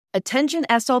Attention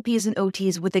SLPs and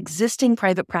OTs with existing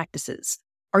private practices.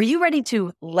 Are you ready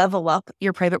to level up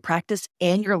your private practice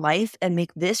and your life and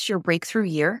make this your breakthrough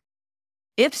year?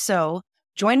 If so,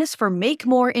 join us for Make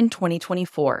More in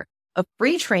 2024, a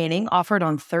free training offered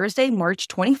on Thursday, March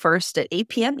 21st at 8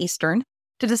 p.m. Eastern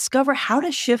to discover how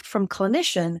to shift from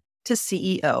clinician to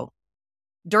CEO.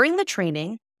 During the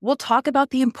training, we'll talk about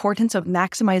the importance of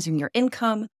maximizing your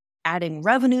income, adding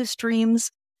revenue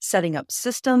streams, setting up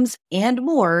systems, and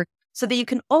more so that you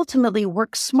can ultimately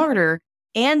work smarter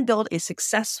and build a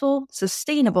successful,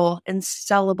 sustainable, and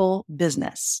sellable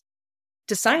business.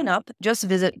 To sign up, just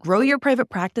visit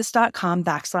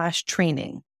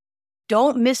growyourprivatepractice.com/training.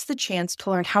 Don't miss the chance to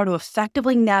learn how to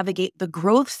effectively navigate the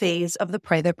growth phase of the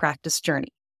private practice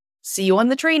journey. See you on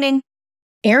the training.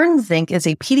 Erin Zink is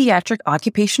a pediatric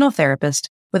occupational therapist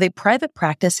with a private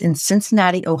practice in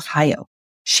Cincinnati, Ohio.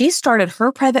 She started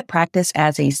her private practice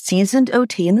as a seasoned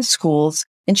OT in the schools,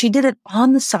 and she did it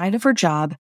on the side of her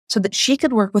job so that she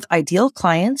could work with ideal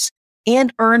clients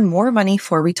and earn more money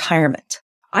for retirement.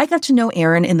 I got to know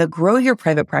Erin in the Grow Your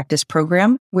Private Practice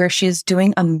program, where she is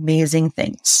doing amazing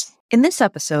things. In this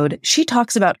episode, she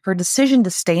talks about her decision to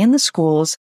stay in the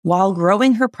schools while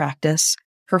growing her practice,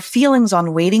 her feelings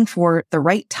on waiting for the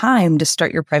right time to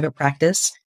start your private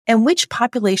practice, and which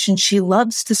population she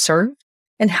loves to serve,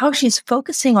 and how she's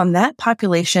focusing on that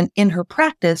population in her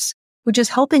practice, which is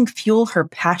helping fuel her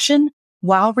passion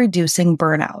while reducing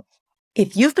burnout.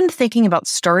 If you've been thinking about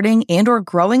starting and or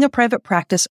growing a private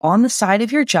practice on the side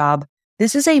of your job,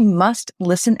 this is a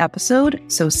must-listen episode,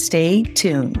 so stay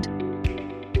tuned.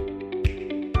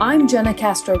 I'm Jenna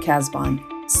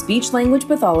Castro-Casbon, speech-language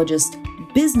pathologist,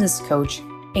 business coach,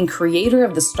 and creator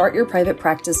of the Start Your Private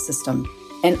Practice system.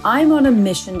 And I'm on a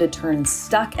mission to turn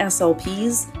stuck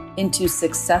SLPs into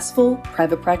successful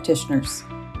private practitioners.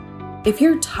 If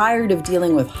you're tired of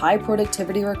dealing with high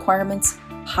productivity requirements,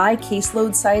 high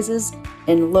caseload sizes,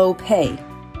 and low pay,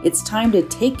 it's time to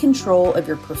take control of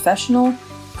your professional,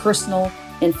 personal,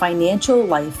 and financial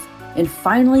life and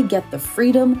finally get the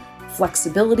freedom,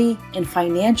 flexibility, and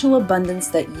financial abundance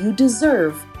that you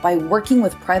deserve by working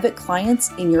with private clients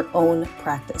in your own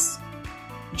practice.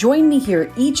 Join me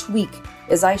here each week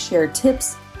as I share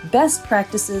tips, best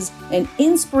practices, and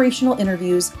inspirational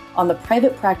interviews on the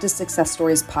Private Practice Success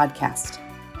Stories podcast.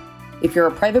 If you're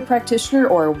a private practitioner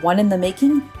or one in the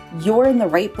making, you're in the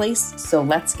right place, so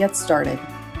let's get started.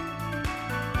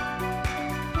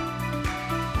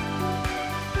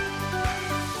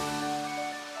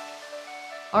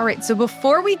 All right, so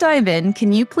before we dive in,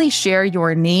 can you please share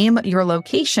your name, your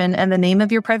location, and the name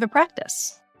of your private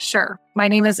practice? Sure. My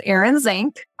name is Erin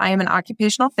Zink. I am an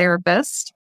occupational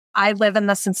therapist. I live in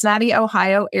the Cincinnati,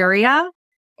 Ohio area,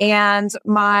 and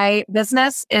my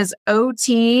business is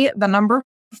OT, the number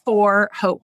 4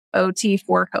 Hope, OT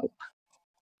for Hope.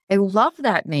 I love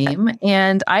that name,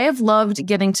 and I have loved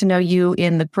getting to know you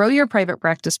in the Grow Your Private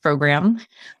Practice program.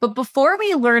 But before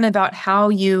we learn about how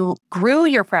you grew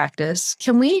your practice,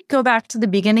 can we go back to the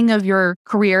beginning of your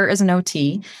career as an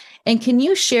OT? And can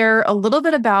you share a little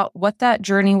bit about what that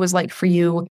journey was like for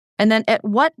you? And then at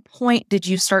what point did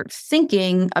you start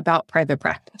thinking about private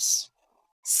practice?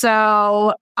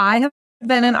 So I have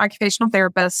been an occupational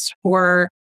therapist for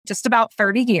just about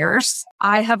 30 years.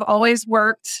 I have always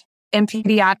worked in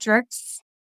pediatrics.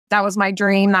 That was my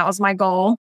dream. That was my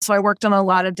goal. So I worked in a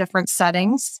lot of different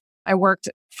settings. I worked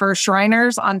for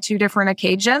Shriners on 2 different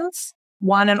occasions,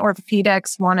 one in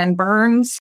orthopedics, one in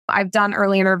burns. I've done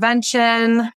early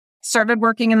intervention, started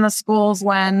working in the schools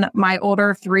when my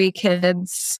older 3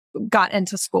 kids got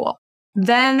into school.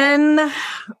 Then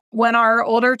when our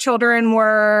older children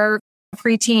were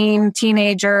preteen,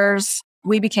 teenagers,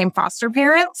 we became foster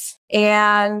parents.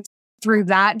 And through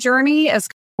that journey is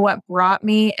what brought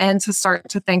me in to start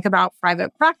to think about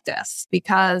private practice,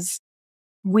 because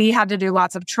we had to do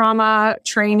lots of trauma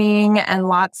training and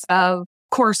lots of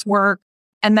coursework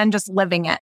and then just living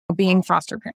it, being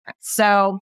foster parents.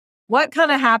 So what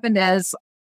kind of happened is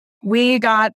we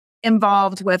got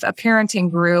involved with a parenting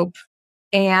group,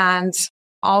 and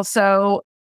also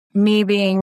me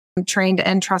being trained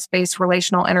in trust-based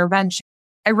relational intervention.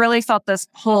 I really felt this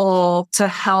pull to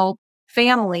help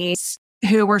families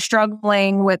who were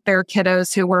struggling with their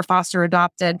kiddos who were foster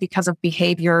adopted because of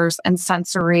behaviors and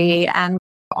sensory and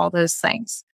all those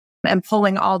things, and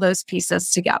pulling all those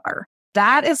pieces together.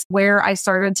 That is where I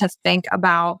started to think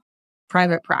about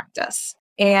private practice.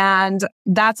 And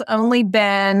that's only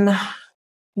been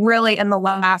really in the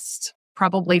last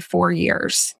probably 4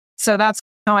 years. So that's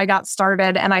how I got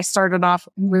started. And I started off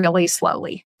really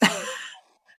slowly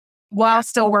while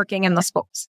still working in the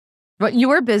schools. But you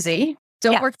were busy,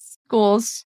 still worked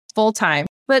schools full time.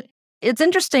 But it's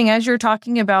interesting as you're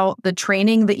talking about the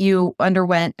training that you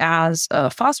underwent as a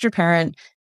foster parent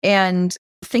and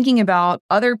thinking about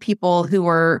other people who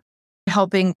were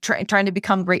helping, trying to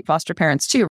become great foster parents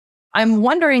too. I'm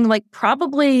wondering, like,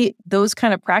 probably those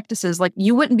kind of practices, like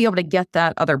you wouldn't be able to get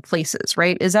that other places,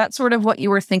 right? Is that sort of what you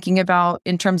were thinking about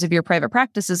in terms of your private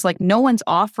practices? Like, no one's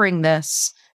offering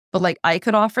this, but like I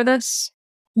could offer this?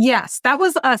 Yes, that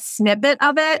was a snippet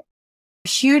of it. A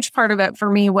huge part of it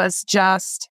for me was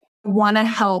just want to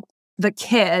help the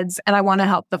kids and I want to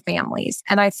help the families.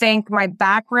 And I think my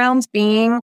background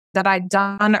being that I'd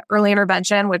done early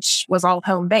intervention, which was all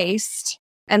home-based,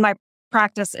 and my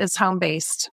practice is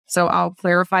home-based. So I'll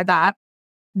clarify that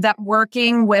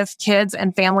working with kids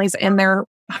and families in their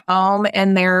home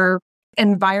and their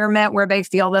environment where they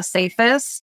feel the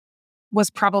safest was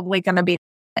probably going to be.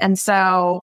 And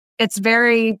so it's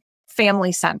very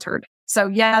family-centered. So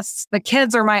yes, the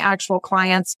kids are my actual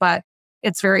clients, but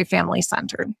it's very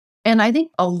family-centered. And I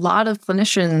think a lot of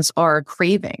clinicians are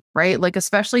craving, right? Like,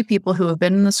 especially people who have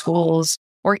been in the schools,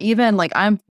 or even like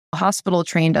I'm a hospital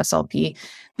trained SLP.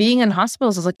 Being in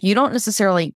hospitals is like, you don't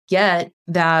necessarily get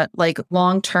that like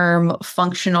long-term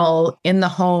functional in the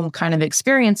home kind of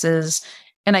experiences.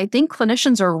 And I think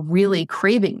clinicians are really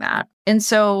craving that. And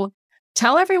so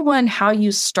tell everyone how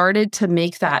you started to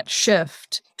make that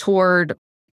shift toward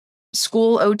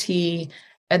school OT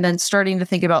and then starting to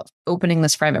think about opening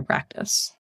this private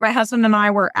practice. My husband and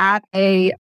I were at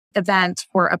a event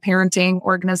for a parenting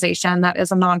organization that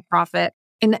is a nonprofit.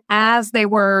 And as they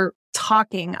were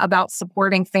talking about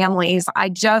supporting families, I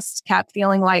just kept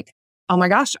feeling like, oh my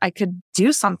gosh, I could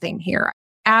do something here.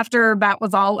 After that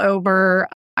was all over,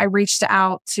 I reached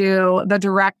out to the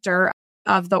director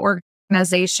of the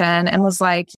organization and was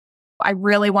like, I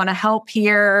really want to help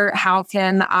here. How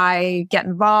can I get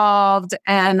involved?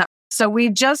 And so we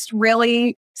just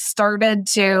really started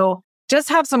to just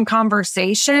have some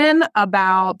conversation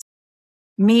about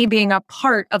me being a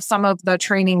part of some of the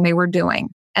training they were doing.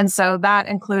 And so that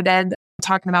included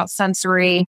talking about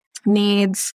sensory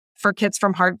needs for kids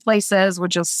from hard places,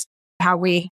 which is how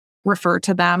we refer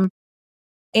to them.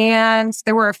 And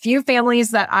there were a few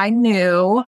families that I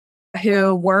knew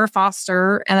who were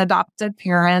foster and adopted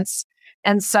parents.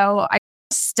 And so I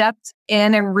stepped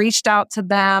in and reached out to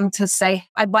them to say,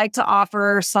 I'd like to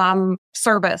offer some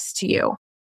service to you.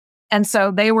 And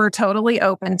so they were totally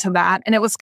open to that. And it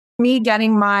was me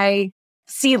getting my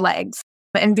sea legs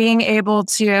and being able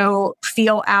to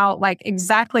feel out like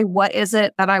exactly what is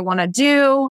it that I want to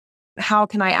do? How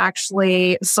can I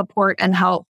actually support and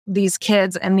help these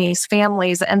kids and these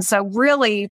families? And so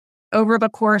really over the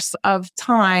course of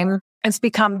time, it's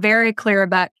become very clear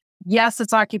that yes,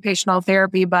 it's occupational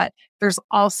therapy, but there's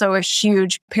also a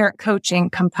huge parent coaching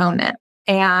component.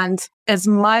 And as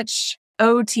much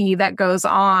OT that goes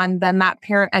on than that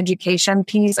parent education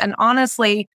piece. And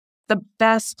honestly, the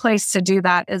best place to do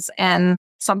that is in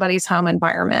somebody's home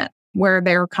environment where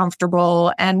they're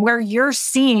comfortable and where you're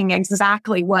seeing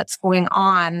exactly what's going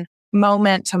on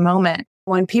moment to moment.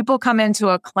 When people come into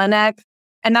a clinic,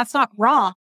 and that's not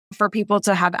wrong for people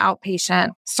to have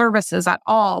outpatient services at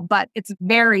all, but it's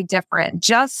very different.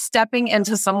 Just stepping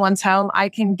into someone's home, I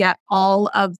can get all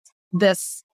of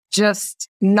this just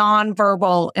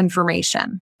nonverbal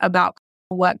information about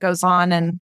what goes on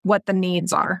and what the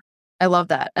needs are. I love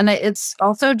that. And it's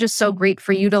also just so great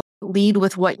for you to lead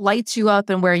with what lights you up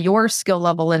and where your skill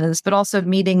level is, but also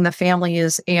meeting the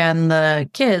families and the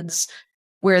kids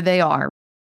where they are.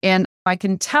 And I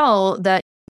can tell that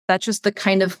that's just the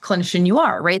kind of clinician you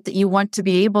are, right? That you want to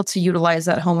be able to utilize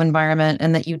that home environment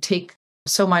and that you take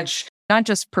so much, not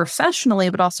just professionally,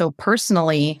 but also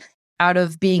personally out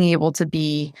of being able to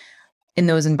be in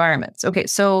those environments. Okay,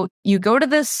 so you go to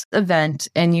this event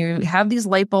and you have these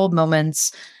light bulb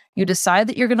moments. You decide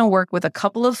that you're going to work with a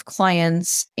couple of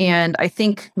clients, and I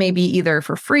think maybe either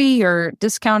for free or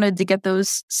discounted to get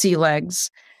those sea legs.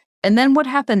 And then what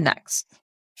happened next?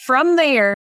 From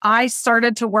there, I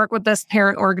started to work with this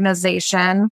parent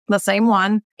organization, the same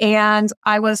one, and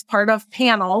I was part of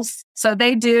panels. So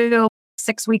they do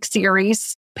 6-week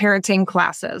series parenting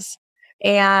classes,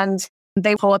 and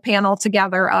they pull a panel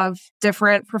together of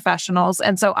different professionals.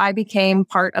 And so I became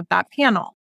part of that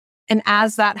panel. And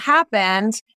as that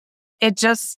happened, it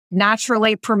just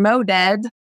naturally promoted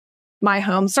my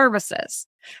home services.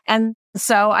 And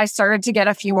so I started to get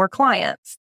a few more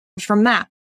clients from that.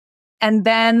 And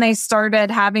then they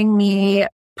started having me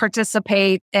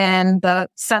participate in the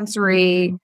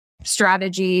sensory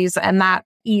strategies and that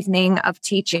evening of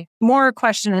teaching. More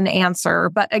question and answer.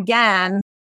 But again,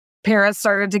 parents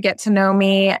started to get to know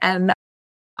me and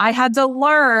I had to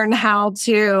learn how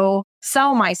to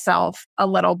sell myself a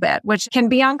little bit, which can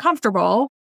be uncomfortable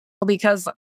because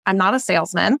I'm not a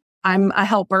salesman. I'm a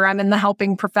helper. I'm in the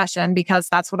helping profession because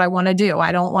that's what I want to do.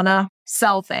 I don't want to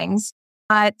sell things,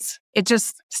 but it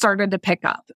just started to pick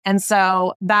up. And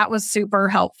so that was super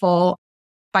helpful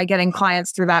by getting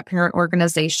clients through that parent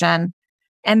organization.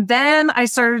 And then I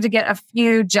started to get a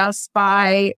few just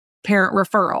by parent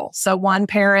referral. So one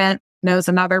parent knows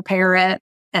another parent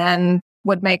and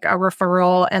would make a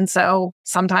referral. And so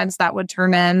sometimes that would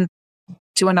turn in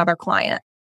to another client.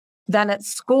 Then at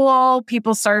school,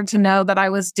 people started to know that I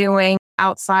was doing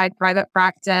outside private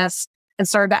practice and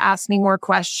started to ask me more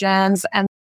questions. And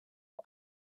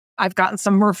I've gotten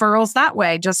some referrals that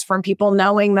way, just from people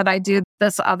knowing that I do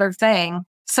this other thing.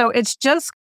 So it's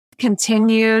just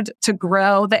continued to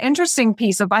grow. The interesting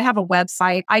piece of, I have a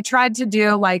website. I tried to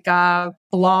do like a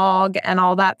blog and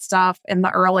all that stuff in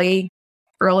the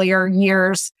earlier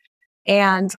years,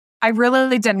 and I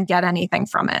really didn't get anything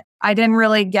from it. I didn't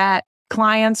really get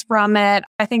clients from it.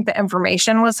 I think the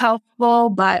information was helpful,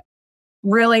 but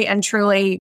really and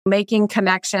truly making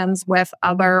connections with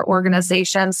other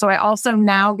organizations. So I also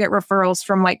now get referrals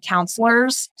from like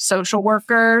counselors, social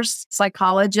workers,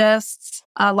 psychologists.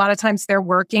 A lot of times they're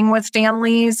working with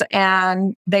families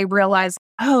and they realize,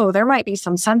 oh, there might be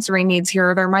some sensory needs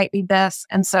here. There might be this.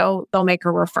 And so they'll make a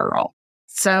referral.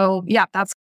 So yeah,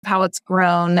 that's how it's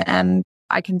grown. And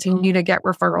I continue to get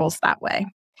referrals that way.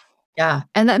 Yeah.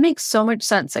 And that makes so much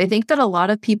sense. I think that a lot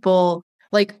of people,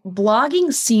 like,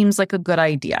 blogging seems like a good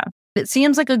idea. It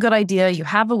seems like a good idea. You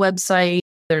have a website.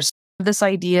 There's this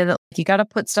idea that you got to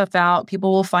put stuff out.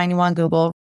 People will find you on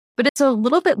Google. But it's a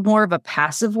little bit more of a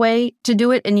passive way to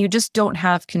do it, and you just don't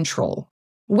have control.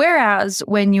 Whereas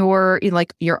when you're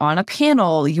on a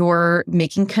panel, you're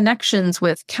making connections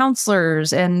with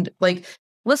counselors and like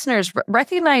listeners,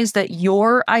 recognize that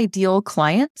your ideal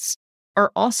clients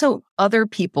are also other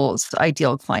people's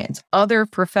ideal clients, other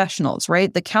professionals,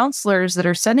 right? The counselors that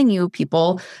are sending you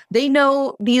people, they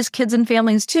know these kids and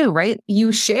families too, right?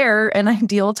 You share an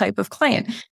ideal type of client.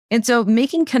 And so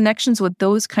making connections with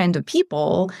those kind of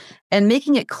people and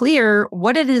making it clear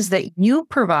what it is that you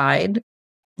provide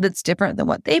that's different than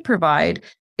what they provide,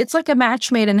 it's like a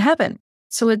match made in heaven.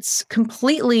 So it's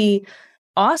completely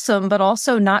awesome, but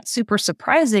also not super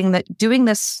surprising that doing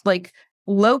this like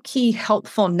low-key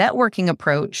helpful networking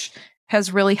approach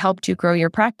has really helped you grow your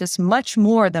practice much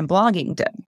more than blogging did.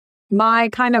 My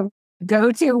kind of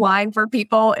go-to line for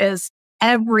people is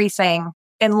everything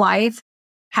in life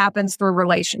happens through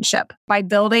relationship. By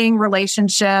building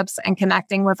relationships and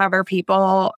connecting with other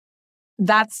people,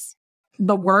 that's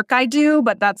the work I do,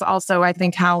 but that's also, I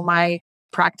think, how my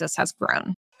practice has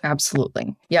grown.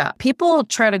 Absolutely. Yeah. People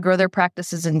try to grow their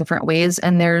practices in different ways,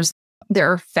 and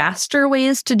there are faster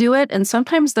ways to do it. And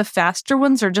sometimes the faster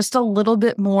ones are just a little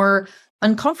bit more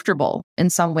uncomfortable in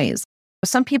some ways.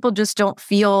 Some people just don't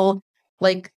feel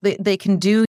like they can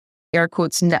do, air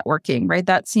quotes, networking, right?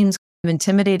 That seems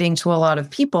intimidating to a lot of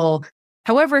people.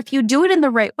 However, if you do it in the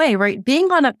right way, right?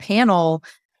 Being on a panel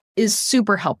is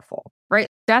super helpful, right?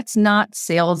 That's not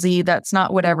salesy. That's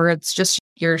not whatever. It's just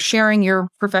you're sharing your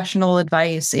professional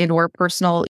advice and or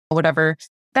personal whatever.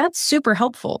 That's super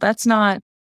helpful. That's not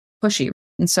pushy.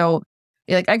 And so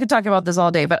like I could talk about this all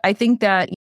day, but I think that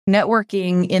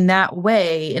networking in that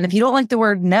way, and if you don't like the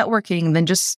word networking, then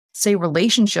just say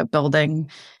relationship building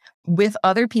with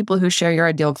other people who share your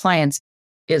ideal clients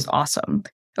is awesome.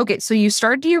 Okay, so you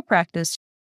started your practice,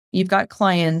 you've got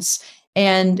clients,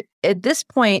 and at this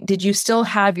point, did you still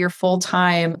have your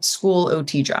full-time school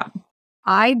OT job?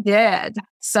 I did.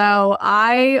 So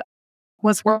I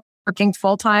was working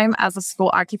full-time as a school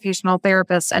occupational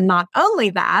therapist. And not only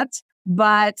that,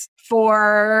 but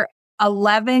for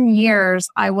 11 years,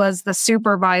 I was the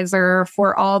supervisor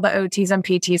for all the OTs and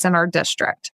PTs in our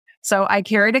district. So I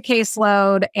carried a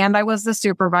caseload and I was the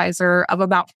supervisor of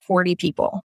about 40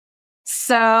 people.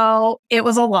 So it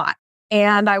was a lot.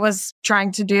 And I was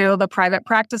trying to do the private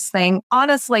practice thing,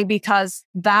 honestly, because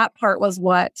that part was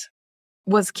what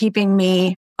was keeping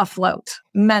me afloat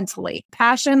mentally.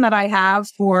 Passion that I have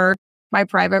for my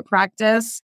private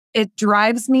practice, it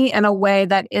drives me in a way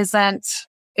that isn't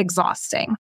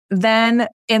exhausting. Then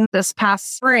in this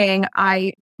past spring,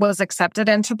 I was accepted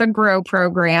into the GROW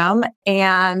program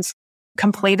and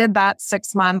completed that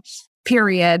 6-month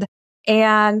period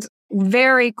and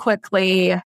very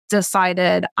quickly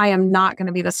decided I am not going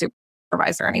to be the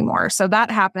supervisor anymore. So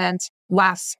that happened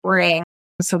last spring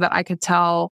so that I could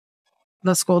tell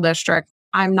the school district,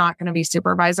 I'm not going to be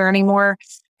supervisor anymore.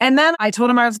 And then I told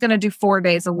him I was going to do 4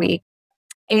 days a week.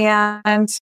 And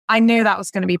I knew that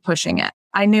was going to be pushing it.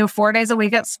 I knew 4 days a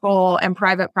week at school and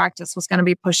private practice was going to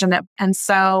be pushing it. And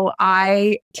so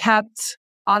I kept,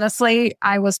 honestly,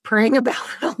 I was praying about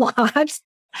it a lot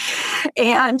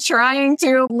and trying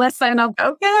to listen of,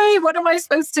 okay, what am I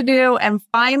supposed to do? And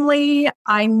finally,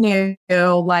 I knew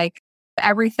like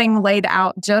everything laid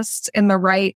out just in the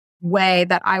right way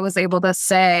that I was able to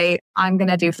say, I'm going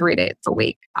to do 3 days a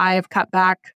week. I have cut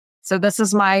back. So this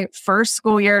is my first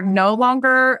school year, no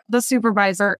longer the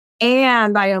supervisor,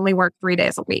 and I only work 3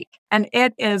 days a week. And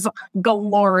it is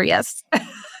glorious.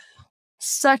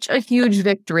 Such a huge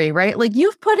victory, right? Like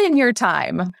you've put in your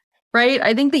time, right?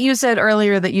 I think that you said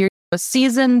earlier that you're a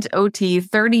seasoned OT,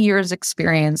 30 years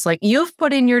experience. Like you've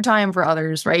put in your time for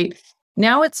others, right?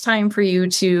 Now it's time for you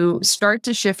to start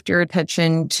to shift your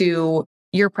attention to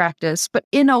your practice, but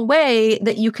in a way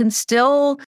that you can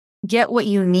still get what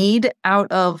you need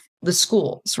out of the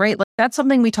schools, right? Like that's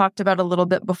something we talked about a little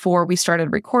bit before we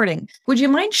started recording. Would you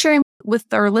mind sharing with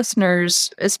our listeners,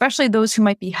 especially those who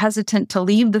might be hesitant to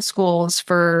leave the schools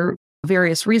for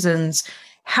various reasons,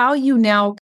 how you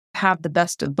now have the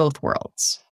best of both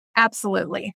worlds?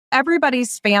 Absolutely.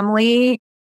 Everybody's family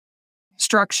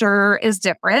structure is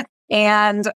different.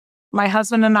 And my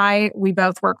husband and I, we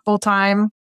both work full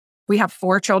time. We have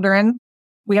 4 children.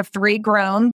 We have 3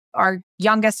 grown. Our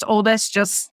youngest, oldest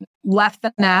just left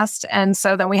the nest. And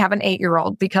so then we have an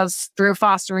 8-year-old because through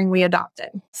fostering, we adopted.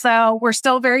 So we're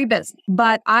still very busy.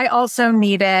 But I also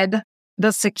needed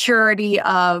the security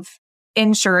of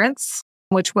insurance,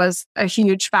 which was a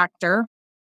huge factor.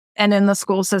 And in the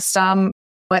school system,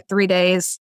 at 3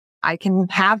 days, I can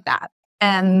have that.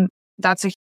 And that's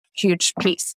a huge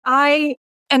piece.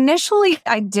 Initially,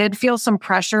 I did feel some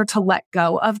pressure to let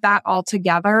go of that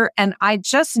altogether. And I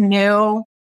just knew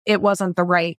it wasn't the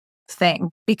right thing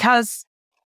because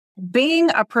being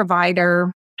a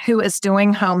provider who is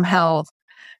doing home health,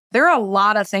 there are a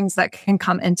lot of things that can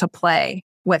come into play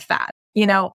with that. You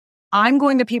know, I'm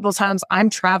going to people's homes, I'm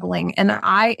traveling, and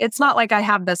it's not like I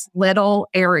have this little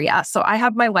area. So I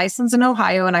have my license in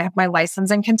Ohio and I have my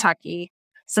license in Kentucky.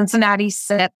 Cincinnati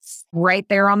sits right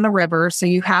there on the river. So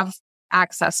you have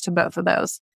access to both of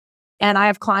those. And I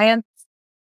have clients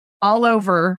all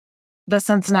over the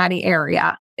Cincinnati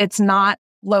area. It's not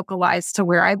localized to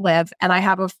where I live. And I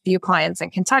have a few clients in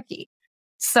Kentucky.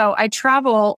 So I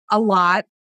travel a lot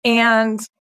and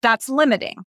that's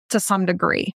limiting to some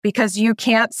degree because you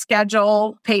can't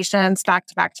schedule patients back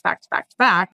to back to back to back to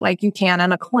back like you can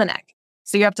in a clinic.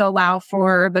 So you have to allow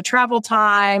for the travel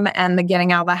time and the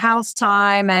getting out of the house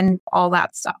time and all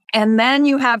that stuff. And then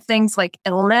you have things like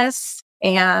illness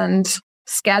and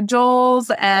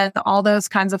schedules and all those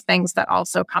kinds of things that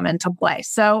also come into play.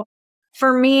 So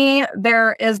for me,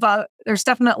 there's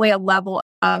definitely a level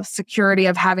of security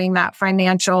of having that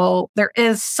financial. There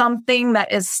is something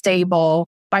that is stable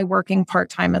by working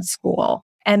part-time at school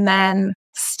and then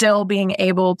still being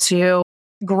able to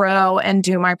grow and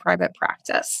do my private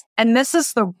practice. And this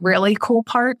is the really cool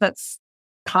part that's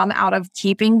come out of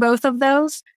keeping both of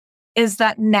those is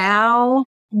that now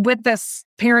with this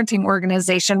parenting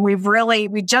organization, we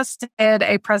just did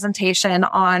a presentation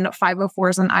on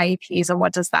 504s and IEPs and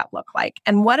what does that look like?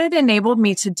 And what it enabled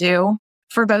me to do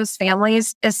for those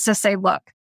families is to say,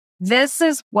 look, this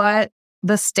is what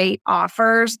the state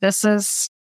offers. This is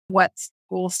what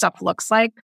school stuff looks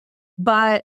like.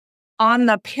 But on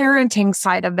the parenting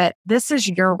side of it, this is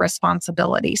your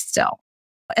responsibility still.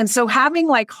 And so having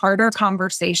like harder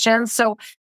conversations. So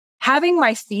having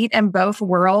my feet in both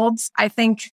worlds, I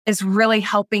think is really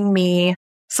helping me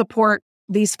support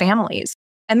these families.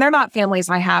 And they're not families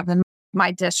I have in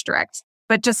my district,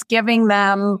 but just giving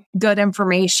them good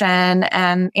information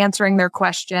and answering their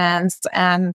questions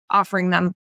and offering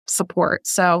them support.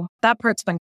 So that part's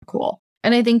been cool.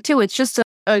 And I think too, it's just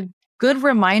a good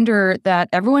reminder that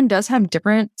everyone does have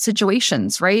different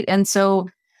situations, right? And so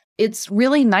it's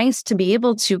really nice to be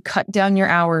able to cut down your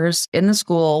hours in the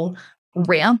school,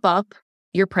 ramp up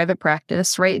your private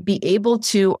practice, right? Be able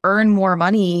to earn more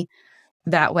money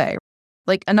that way.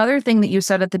 Like another thing that you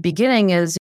said at the beginning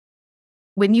is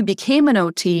when you became an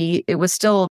OT, it was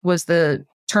the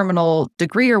terminal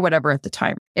degree or whatever at the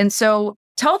time. And so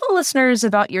tell the listeners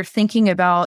about your thinking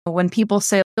about when people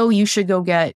say, oh, you should go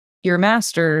get your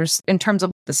master's in terms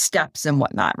of the steps and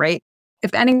whatnot, right?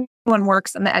 If anyone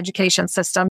works in the education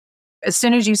system, as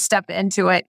soon as you step into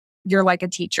it, you're like a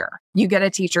teacher. You get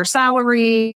a teacher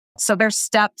salary. So there's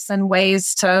steps and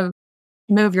ways to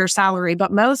move your salary.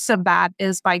 But most of that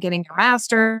is by getting your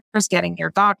master's, getting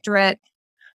your doctorate,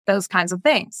 those kinds of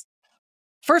things.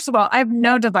 First of all, I have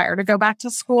no desire to go back to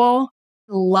school.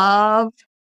 Love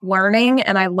learning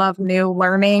and I love new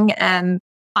learning and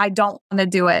I don't want to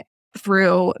do it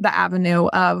through the avenue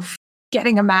of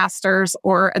getting a master's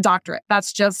or a doctorate.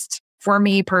 That's just for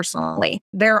me personally.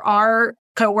 There are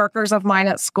coworkers of mine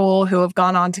at school who have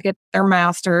gone on to get their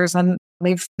master's, and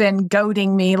they've been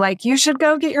goading me like, you should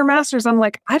go get your master's. I'm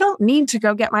like, I don't need to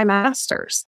go get my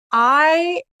master's.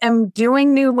 I am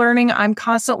doing new learning. I'm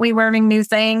constantly learning new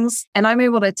things, and I'm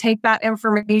able to take that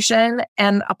information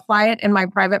and apply it in my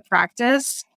private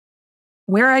practice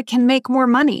where I can make more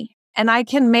money. And I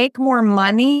can make more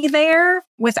money there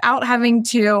without having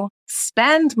to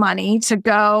spend money to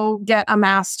go get a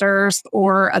master's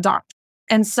or a doctorate.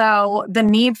 And so the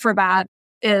need for that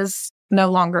is no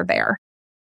longer there.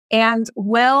 And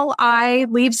will I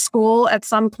leave school at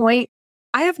some point?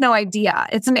 I have no idea.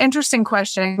 It's an interesting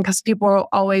question because people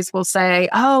always will say,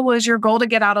 oh, was your goal to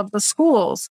get out of the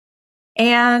schools?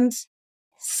 And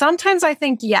sometimes I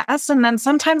think yes. And then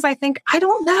sometimes I think, I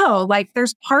don't know. Like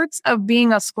there's parts of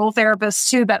being a school therapist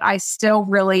too that I still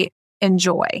really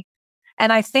enjoy.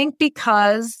 And I think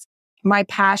because my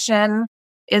passion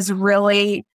is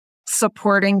really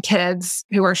supporting kids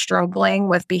who are struggling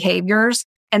with behaviors,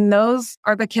 and those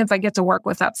are the kids I get to work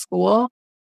with at school,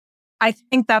 I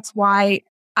think that's why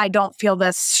I don't feel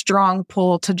this strong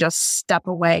pull to just step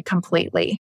away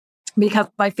completely, because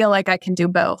I feel like I can do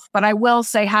both. But I will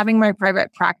say having my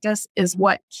private practice is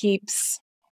what keeps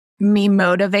me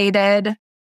motivated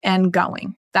and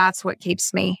going. That's what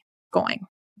keeps me going.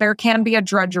 There can be a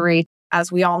drudgery,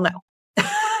 as we all know.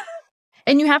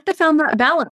 And you have to find that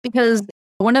balance, because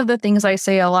one of the things I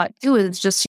say a lot too is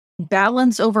just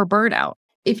balance over burnout.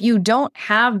 If you don't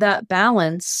have that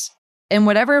balance, and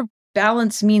whatever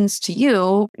balance means to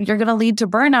you, you're going to lead to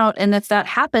burnout. And if that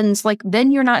happens, like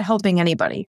then you're not helping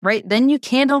anybody, right? Then you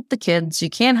can't help the kids. You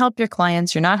can't help your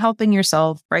clients. You're not helping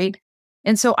yourself, right?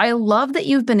 And so I love that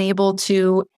you've been able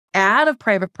to add a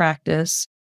private practice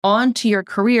onto your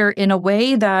career in a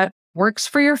way that works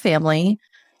for your family,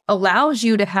 allows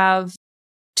you to have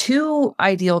two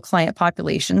ideal client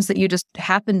populations that you just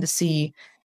happen to see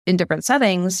in different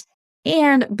settings,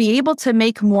 and be able to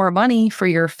make more money for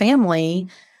your family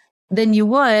than you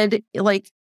would like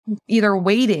either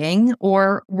waiting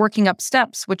or working up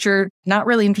steps, which you're not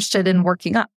really interested in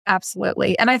working up.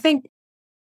 Absolutely. And I think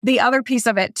the other piece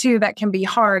of it too that can be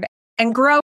hard, and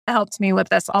Grow helped me with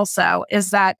this also,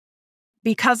 is that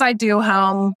because I do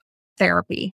home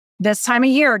therapy, this time of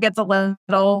year gets a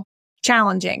little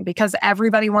challenging because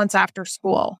everybody wants after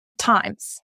school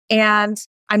times. And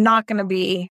I'm not going to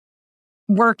be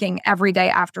working every day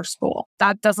after school.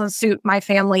 That doesn't suit my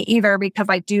family either, because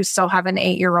I do still have an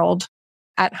 8-year-old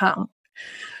at home.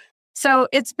 So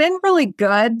it's been really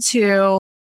good to,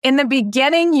 in the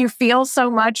beginning, you feel so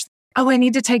much, oh, I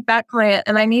need to take that client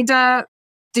and I need to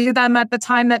do them at the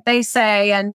time that they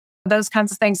say, and those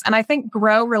kinds of things. And I think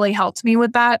Grow really helped me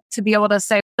with that, to be able to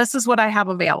say, this is what I have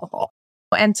available,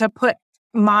 and to put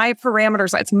my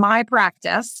parameters. It's my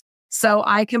practice, so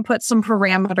I can put some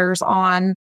parameters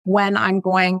on when I'm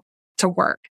going to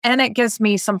work. And it gives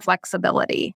me some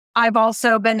flexibility. I've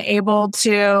also been able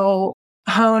to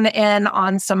hone in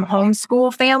on some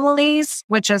homeschool families,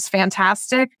 which is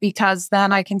fantastic, because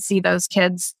then I can see those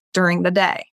kids during the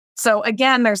day. So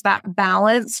again, there's that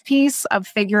balance piece of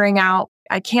figuring out,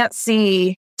 I can't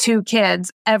see 2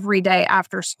 kids every day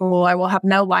after school. I will have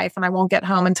no life and I won't get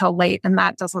home until late. And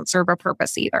that doesn't serve a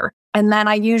purpose either. And then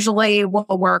I usually will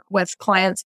work with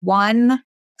clients 1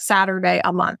 Saturday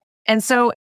a month. And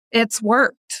so it's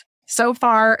worked. So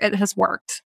far, it has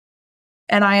worked.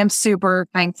 And I am super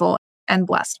thankful and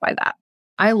blessed by that.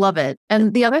 I love it.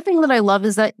 And the other thing that I love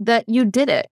is that you did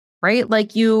it, right?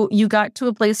 Like you got to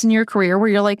a place in your career where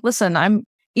you're like, listen, I'm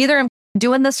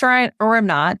doing this right or I'm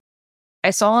not.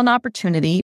 I saw an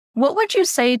opportunity. What would you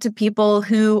say to people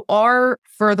who are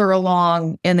further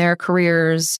along in their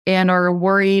careers and are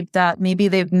worried that maybe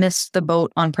they've missed the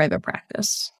boat on private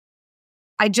practice?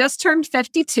 I just turned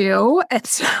 52. And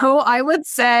so I would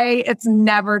say it's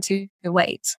never too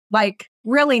late. Like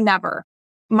really never.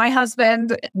 My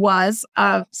husband was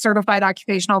a certified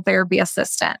occupational therapy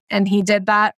assistant, and he did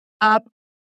that up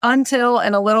until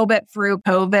and a little bit through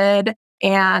COVID,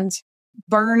 and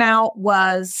burnout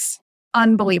was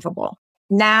unbelievable.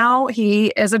 Now he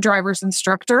is a driver's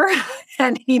instructor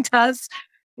and he does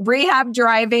rehab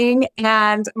driving,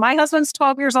 and my husband's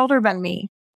 12 years older than me.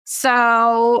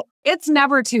 So it's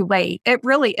never too late. It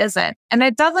really isn't. And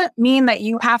it doesn't mean that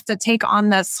you have to take on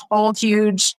this whole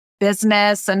huge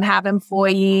business and have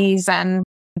employees and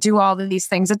do all of these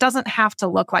things. It doesn't have to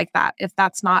look like that if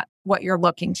that's not what you're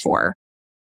looking for.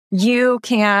 You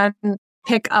can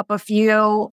pick up a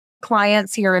few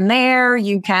clients here and there.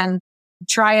 You can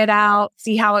try it out,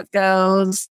 see how it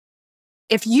goes.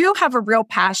 if you have a real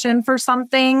passion for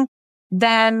something,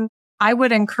 then I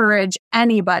would encourage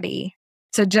anybody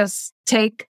to just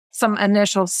take some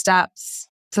initial steps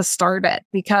to start it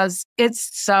because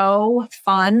it's so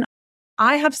fun.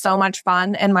 I have so much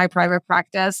fun in my private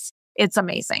practice. It's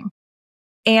amazing.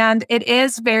 And it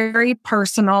is very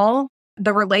personal.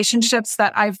 The relationships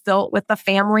that I've built with the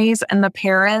families and the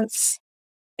parents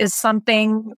is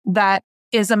something that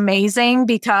is amazing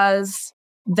because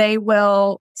they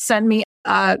will send me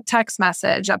a text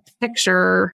message, a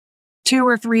picture 2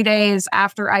 or 3 days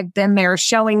after I've been there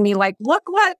showing me like, look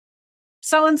what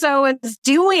so-and-so is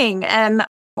doing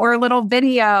or a little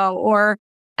video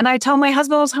and I tell my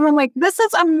husband all the time, I'm like, this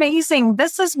is amazing.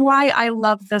 This is why I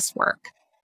love this work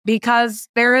because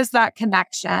there is that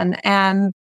connection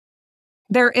and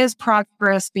there is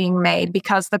progress being made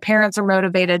because the parents are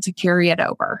motivated to carry it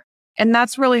over. And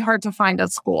that's really hard to find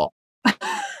at school.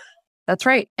 That's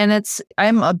right. And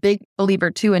I'm a big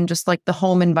believer too in just like the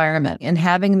home environment and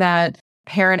having that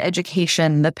parent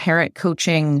education, the parent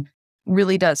coaching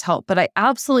really does help. But I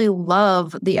absolutely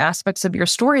love the aspects of your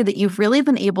story that you've really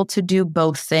been able to do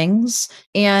both things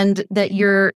and that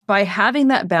by having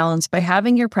that balance, by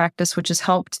having your practice, which has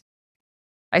helped,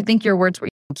 I think your words were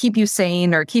keep you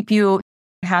sane or keep you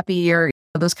happy or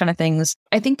those kind of things.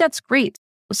 I think that's great.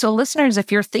 So listeners,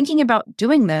 if you're thinking about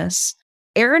doing this,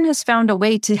 Erin has found a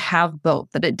way to have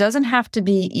both, that it doesn't have to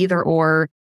be either or.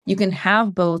 You can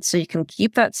have both so you can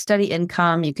keep that steady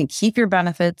income, you can keep your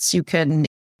benefits, you can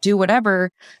do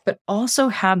whatever, but also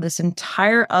have this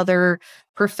entire other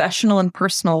professional and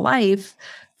personal life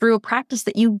through a practice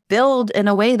that you build in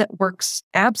a way that works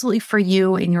absolutely for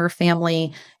you and your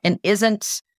family and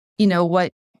isn't,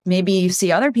 what maybe you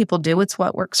see other people do. It's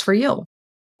what works for you.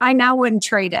 I now wouldn't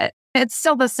trade it. It's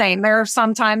still the same. There are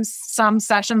sometimes some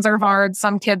sessions are hard,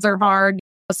 some kids are hard.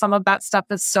 Some of that stuff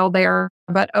is still there.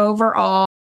 But overall,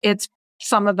 it's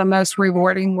some of the most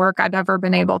rewarding work I've ever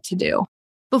been able to do.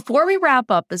 Before we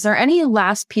wrap up, is there any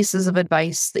last pieces of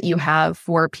advice that you have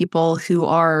for people who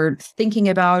are thinking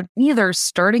about either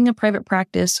starting a private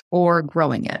practice or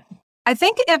growing it? I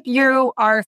think if you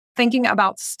are thinking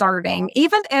about starting,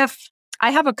 even if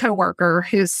I have a coworker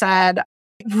who said,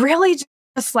 really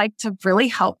just like to really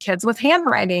help kids with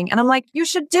handwriting. And I'm like, you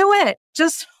should do it.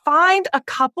 Just find a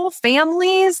couple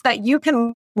families that you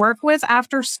can work with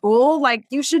after school. Like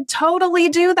you should totally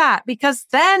do that because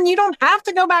then you don't have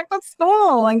to go back to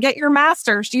school and get your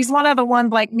master's. She's one of the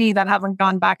ones like me that haven't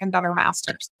gone back and done her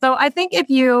master's. So I think if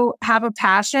you have a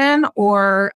passion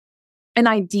or an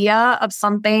idea of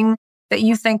something that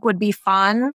you think would be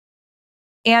fun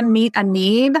and meet a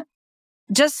need,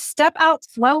 just step out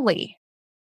slowly.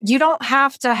 You don't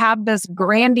have to have this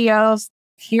grandiose,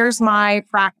 here's my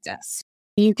practice.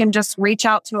 You can just reach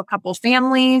out to a couple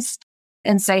families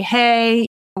and say, hey,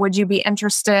 would you be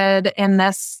interested in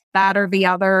this, that, or the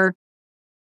other?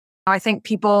 I think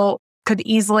people could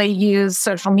easily use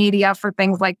social media for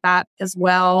things like that as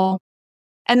well.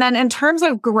 And then in terms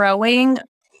of growing,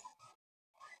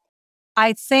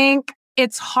 I think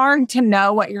it's hard to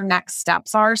know what your next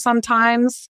steps are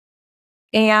sometimes.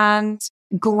 And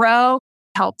Grow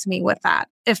helped me with that.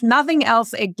 If nothing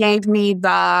else, it gave me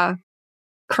the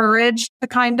courage to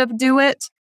kind of do it.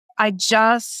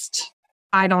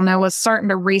 I don't know, was starting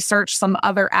to research some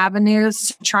other avenues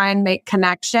to try and make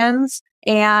connections.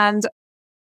 And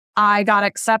I got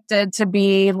accepted to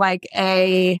be like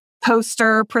a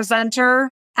poster presenter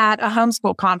at a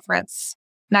homeschool conference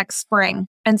next spring.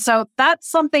 And so that's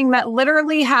something that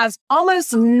literally has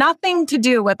almost nothing to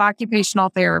do with occupational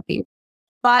therapy.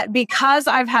 But because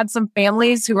I've had some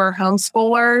families who are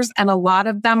homeschoolers and a lot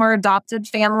of them are adopted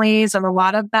families and a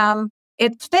lot of them,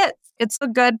 it fits. It's a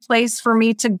good place for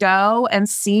me to go and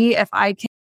see if I can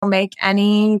make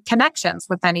any connections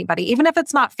with anybody. Even if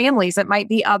it's not families, it might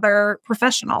be other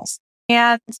professionals.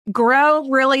 And Grow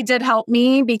really did help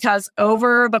me because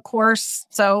over the course,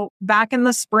 so back in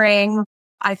the spring,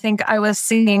 I think I was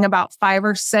seeing about 5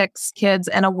 or 6 kids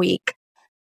in a week.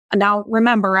 Now,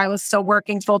 remember, I was still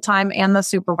working full-time and the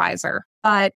supervisor,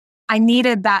 but I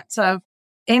needed that to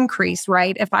increase,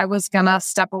 right? If I was going to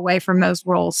step away from those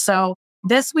roles. So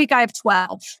this week I have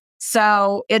 12.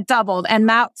 So it doubled. And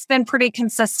that's been pretty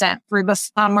consistent through the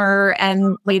summer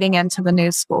and leading into the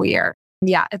new school year.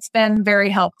 Yeah, it's been very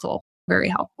helpful. Very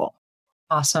helpful.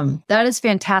 Awesome. That is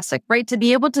fantastic, right? To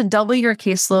be able to double your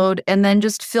caseload and then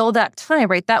just fill that time,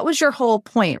 right? That was your whole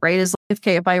point, right? Is like,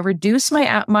 okay, if I reduce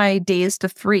my days to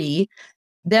 3,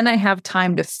 then I have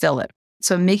time to fill it.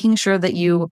 So making sure that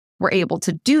you were able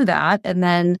to do that. And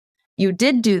then you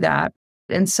did do that.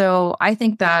 And so I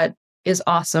think that is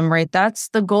awesome, right? That's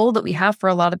the goal that we have for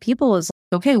a lot of people is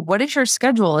okay, what is your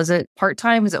schedule? Is it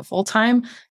part-time? Is it full-time?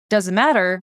 Doesn't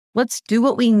matter. Let's do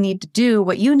what we need to do,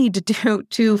 what you need to do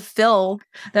to fill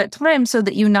that time so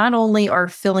that you not only are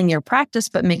filling your practice,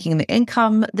 but making the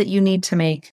income that you need to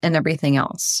make and everything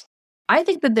else. I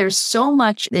think that there's so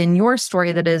much in your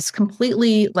story that is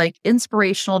completely like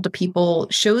inspirational to people,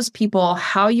 shows people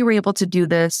how you were able to do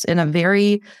this in a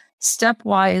very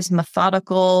stepwise,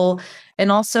 methodical,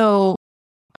 and also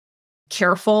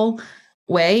careful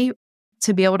way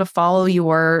to be able to follow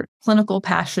your clinical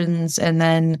passions and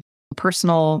then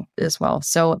personal as well.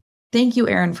 So thank you,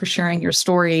 Erin, for sharing your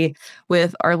story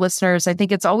with our listeners. I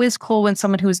think it's always cool when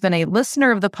someone who's been a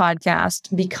listener of the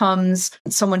podcast becomes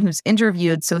someone who's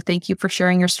interviewed. So thank you for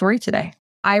sharing your story today.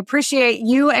 I appreciate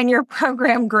you and your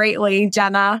program greatly,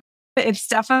 Jenna. It's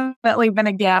definitely been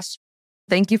a gift.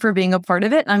 Thank you for being a part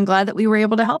of it. I'm glad that we were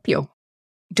able to help you.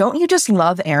 Don't you just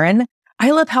love Erin?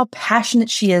 I love how passionate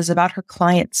she is about her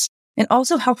clients and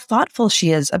also how thoughtful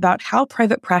she is about how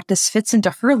private practice fits into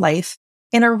her life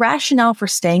and her rationale for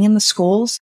staying in the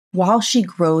schools while she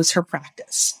grows her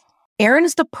practice. Erin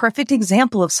is the perfect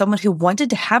example of someone who wanted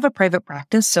to have a private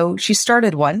practice, so she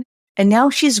started one, and now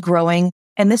she's growing,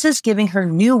 and this is giving her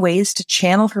new ways to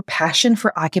channel her passion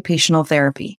for occupational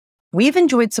therapy. We've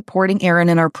enjoyed supporting Erin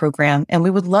in our program, and we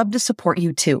would love to support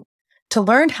you too. To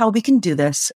learn how we can do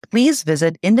this, please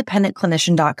visit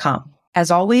independentclinician.com. As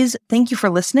always, thank you for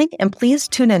listening, and please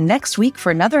tune in next week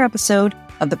for another episode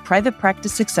of the Private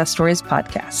Practice Success Stories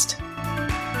podcast.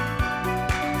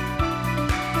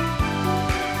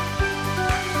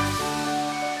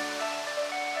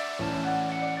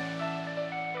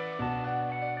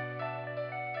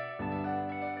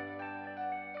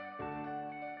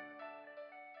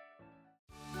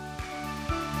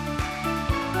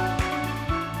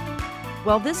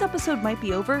 Well, this episode might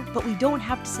be over, but we don't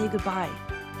have to say goodbye.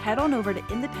 Head on over to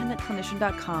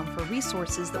independentclinician.com for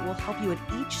resources that will help you at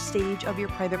each stage of your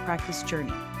private practice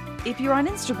journey. If you're on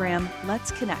Instagram,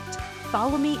 let's connect.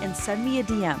 Follow me and send me a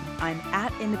DM. I'm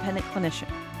at Independent Clinician.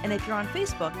 And if you're on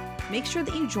Facebook, make sure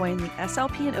that you join the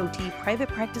SLP and OT Private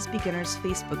Practice Beginners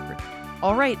Facebook group.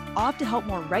 All right, off to help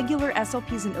more regular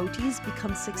SLPs and OTs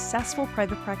become successful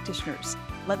private practitioners.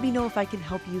 Let me know if I can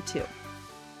help you too.